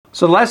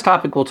So the last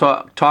topic we'll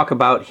talk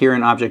about here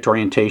in object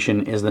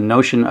orientation is the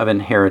notion of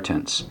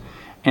inheritance.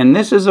 And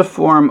this is a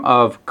form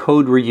of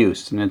code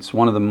reuse, and it's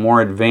one of the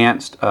more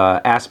advanced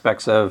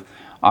aspects of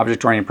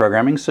object-oriented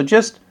programming. So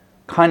just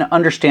kind of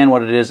understand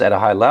what it is at a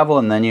high level,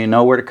 and then you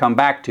know where to come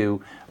back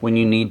to when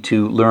you need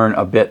to learn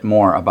a bit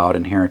more about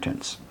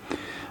inheritance.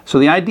 So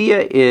the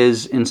idea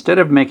is, instead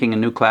of making a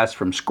new class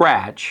from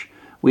scratch,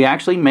 we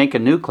actually make a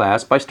new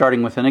class by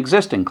starting with an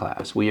existing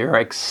class. We are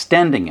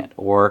extending it,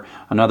 or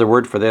another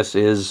word for this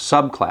is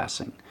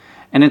subclassing.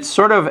 And it's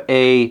sort of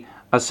a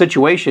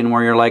situation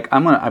where you're like,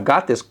 I've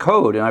got this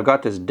code and I've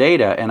got this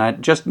data and I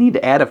just need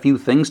to add a few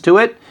things to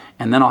it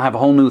and then I'll have a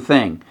whole new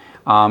thing.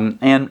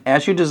 And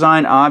as you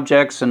design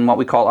objects and what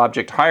we call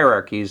object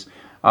hierarchies,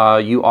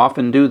 you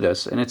often do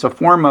this. And it's a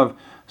form of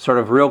sort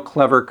of real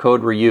clever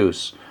code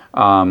reuse.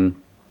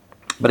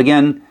 But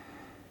again,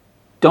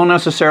 don't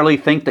necessarily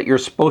think that you're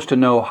supposed to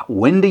know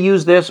when to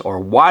use this or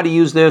why to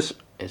use this.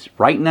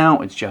 Right now,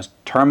 it's just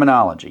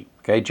terminology,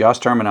 okay?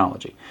 Just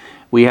terminology.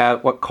 We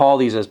have what call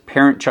these as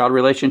parent-child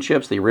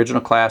relationships. The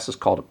original class is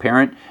called a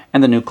parent,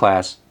 and the new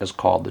class is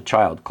called the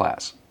child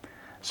class.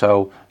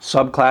 So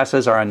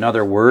subclasses are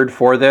another word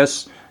for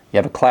this. You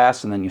have a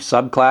class and then you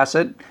subclass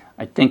it.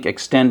 I think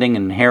extending,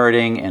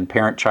 inheriting, and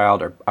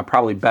parent-child are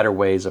probably better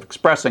ways of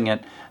expressing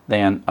it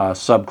than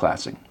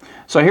subclassing.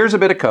 So here's a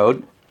bit of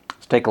code.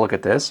 Let's take a look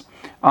at this.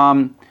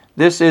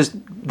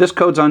 This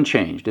code's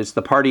unchanged. It's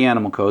the party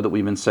animal code that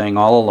we've been saying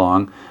all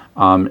along.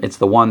 It's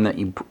the one that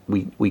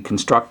we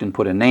construct and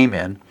put a name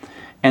in.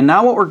 And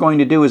now what we're going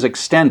to do is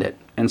extend it.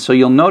 And so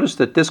you'll notice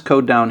that this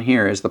code down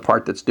here is the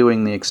part that's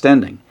doing the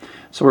extending.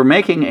 So we're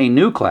making a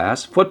new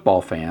class,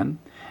 football fan,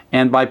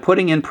 and by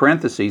putting in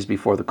parentheses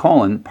before the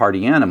colon,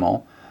 party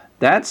animal,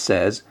 that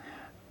says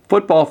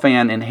football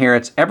fan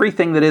inherits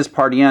everything that is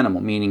party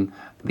animal, meaning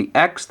the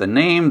X, the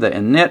name, the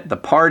init, the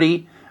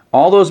party,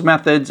 all those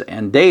methods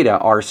and data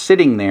are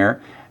sitting there,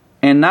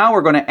 and now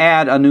we're going to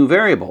add a new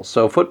variable.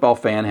 So football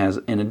fan has,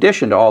 in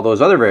addition to all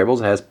those other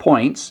variables, it has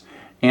points,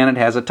 and it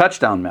has a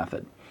touchdown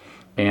method.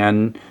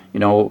 And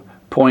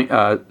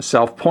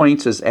self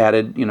points is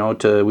added.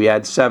 We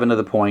add 7 to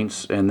the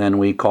points, and then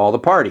we call the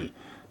party,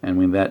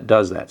 and that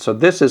does that. So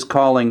this is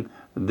calling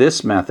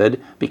this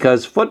method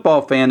because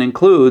football fan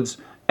includes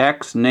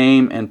X,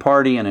 name, and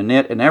party, and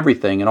init, and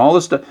everything, and all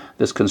this stuff.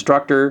 This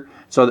constructor.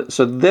 So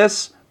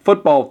this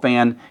football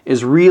fan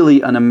is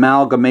really an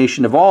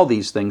amalgamation of all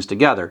these things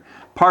together.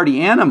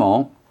 Party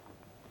animal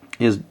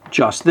is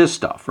just this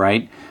stuff,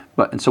 right?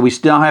 And so we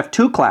still have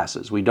 2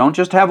 classes. We don't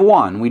just have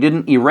one. We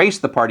didn't erase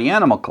the party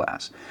animal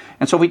class.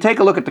 And so if we take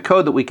a look at the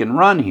code that we can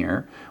run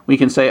here, we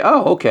can say,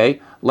 oh, okay,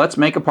 let's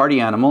make a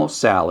party animal,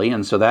 Sally.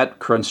 And so that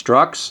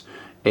constructs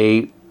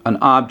an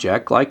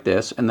object like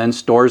this and then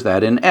stores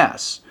that in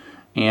S.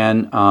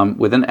 And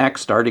with an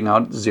X starting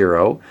out at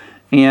 0.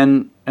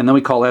 And then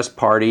we call S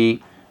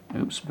party.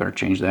 Oops, better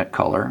change that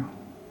color.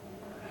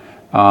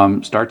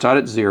 Starts out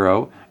at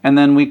 0, and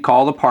then we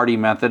call the party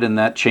method, and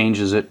that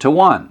changes it to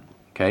 1.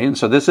 Okay, and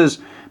so this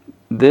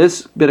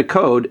bit of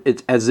code,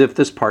 it's as if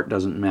this part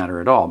doesn't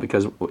matter at all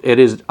because it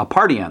is a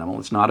party animal.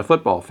 It's not a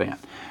football fan.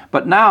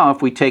 But now,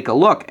 if we take a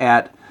look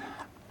at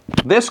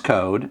this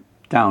code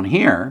down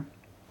here,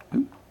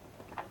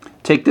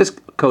 take this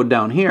code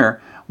down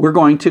here, we're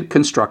going to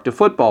construct a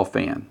football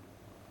fan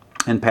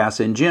and pass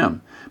in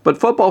Jim. But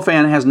football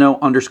fan has no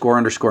underscore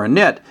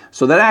init,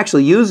 so that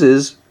actually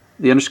uses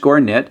the underscore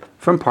init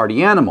from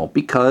party animal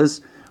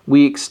because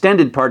we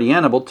extended party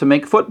animal to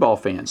make football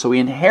fan. So we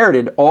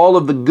inherited all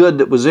of the good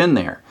that was in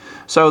there.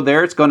 So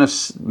there it's going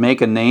to make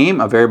a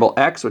name, a variable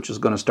X, which is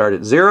going to start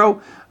at 0,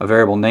 a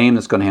variable name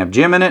that's going to have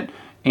Jim in it,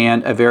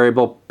 and a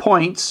variable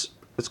points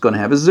that's going to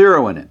have a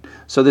 0 in it.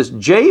 So this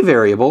J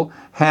variable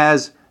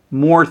has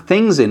more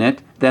things in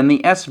it than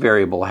the S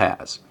variable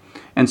has.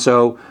 And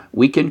so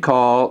we can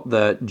call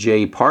the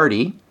J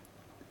party,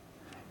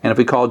 and if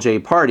we call J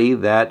party,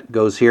 that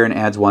goes here and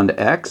adds 1 to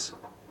X,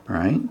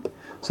 right?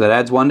 So that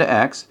adds 1 to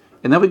X,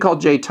 and then we call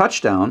J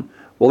touchdown.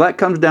 Well, that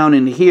comes down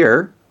in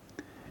here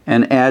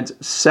and adds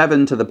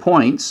 7 to the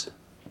points,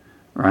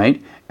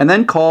 right? And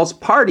then calls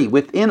party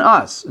within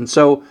us. And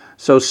so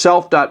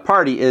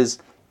self.party is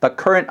the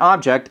current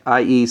object,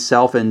 i.e.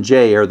 self and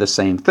J are the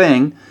same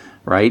thing,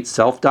 right?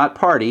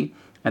 Self.party,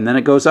 and then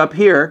it goes up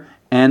here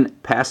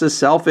and passes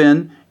self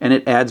in, and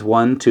it adds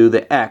 1 to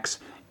the X,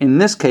 in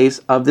this case,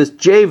 of this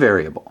J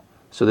variable.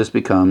 So this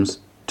becomes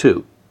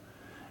 2.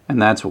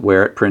 And that's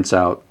where it prints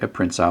out. It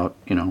prints out,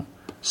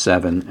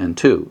 7 and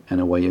 2,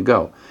 and away you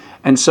go.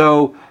 And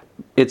so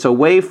it's a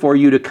way for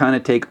you to kind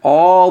of take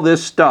all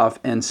this stuff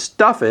and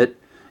stuff it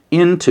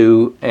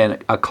into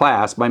a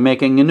class by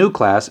making a new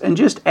class and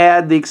just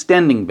add the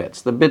extending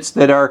bits, the bits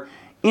that are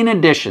in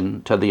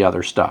addition to the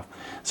other stuff.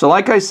 So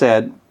like I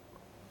said,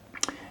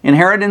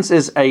 inheritance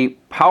is a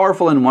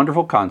powerful and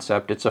wonderful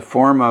concept. It's a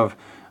form of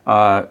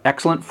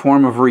excellent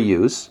form of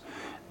reuse,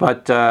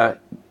 but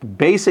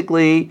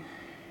basically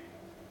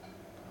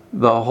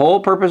the whole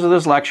purpose of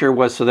this lecture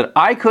was so that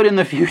I could in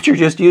the future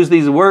just use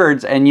these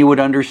words and you would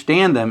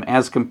understand them,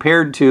 as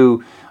compared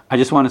to I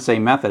just want to say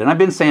method. And I've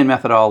been saying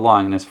method all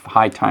along, and it's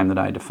high time that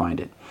I defined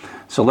it.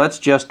 So let's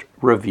just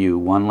review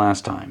one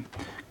last time.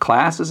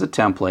 Class is a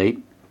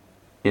template.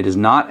 It is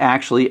not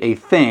actually a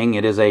thing.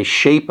 It is a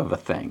shape of a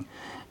thing.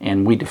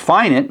 And we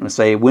define it and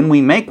say when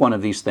we make one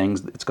of these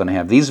things, it's going to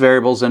have these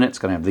variables in it. It's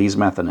going to have these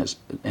methods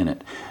in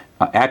it.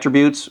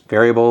 Attributes,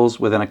 variables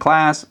within a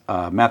class.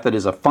 Method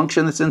is a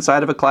function that's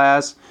inside of a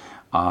class.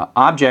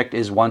 Object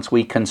is once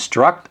we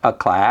construct a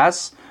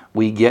class,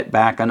 we get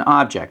back an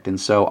object. And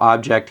so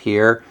object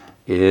here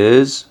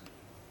is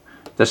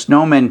the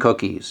snowman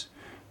cookies.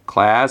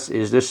 Class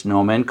is the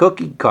snowman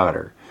cookie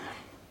cutter.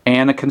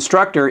 And a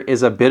constructor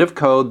is a bit of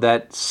code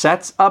that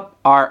sets up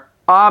our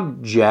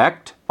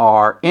object,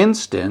 our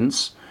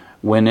instance,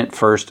 when it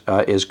first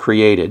is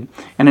created.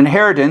 An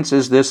inheritance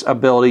is this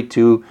ability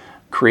to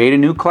create a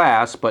new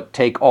class, but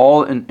take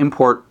all and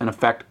import and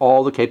affect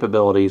all the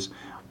capabilities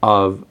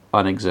of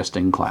an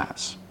existing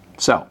class.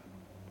 So,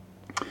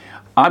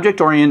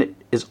 object-oriented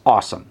is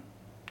awesome.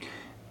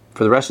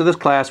 For the rest of this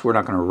class, we're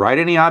not going to write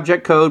any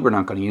object code. We're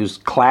not going to use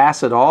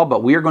class at all,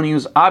 but we are going to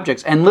use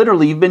objects. And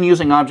literally, you've been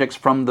using objects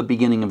from the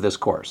beginning of this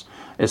course.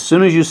 As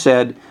soon as you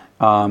said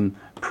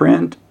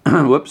print,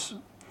 whoops,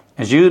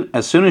 as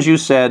soon as you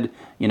said,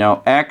 you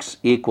know, x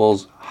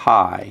equals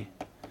high,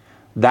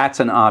 that's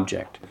an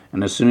object.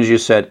 And as soon as you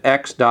said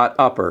x dot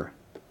upper,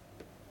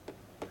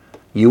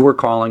 you were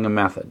calling a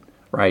method,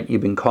 right?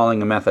 You've been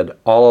calling a method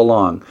all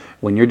along.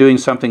 When you're doing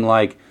something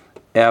like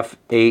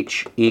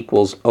fh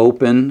equals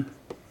open,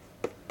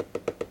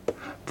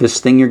 this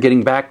thing you're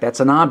getting back, that's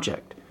an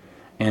object.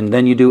 And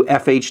then you do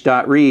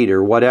fh.read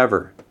or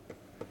whatever.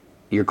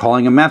 You're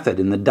calling a method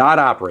in the dot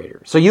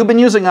operator. So you've been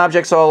using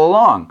objects all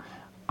along.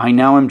 I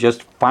now am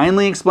just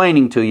finally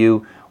explaining to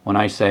you when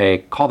I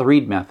say call the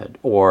read method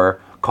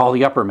or call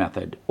the upper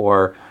method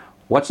or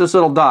what's this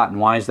little dot and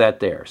why is that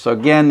there? So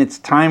again, it's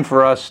time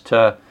for us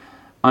to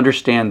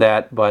understand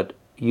that, but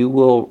it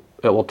will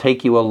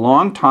take you a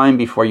long time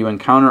before you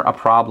encounter a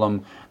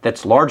problem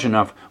that's large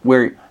enough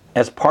where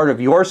as part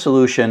of your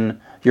solution,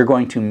 you're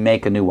going to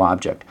make a new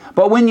object.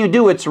 But when you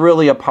do, it's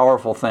really a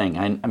powerful thing.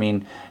 I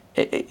mean,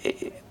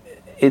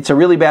 it's a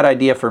really bad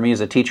idea for me as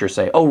a teacher to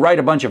say, oh, write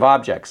a bunch of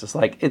objects. It's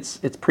like, it's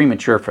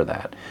premature for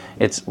that.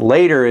 It's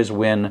later is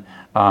when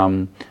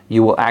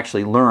you will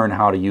actually learn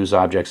how to use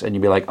objects and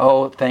you'll be like,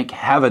 oh, thank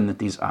heaven that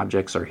these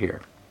objects are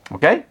here.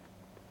 Okay?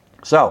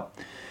 So,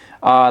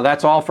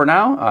 that's all for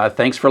now.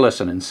 Thanks for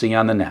listening. See you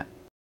on the net.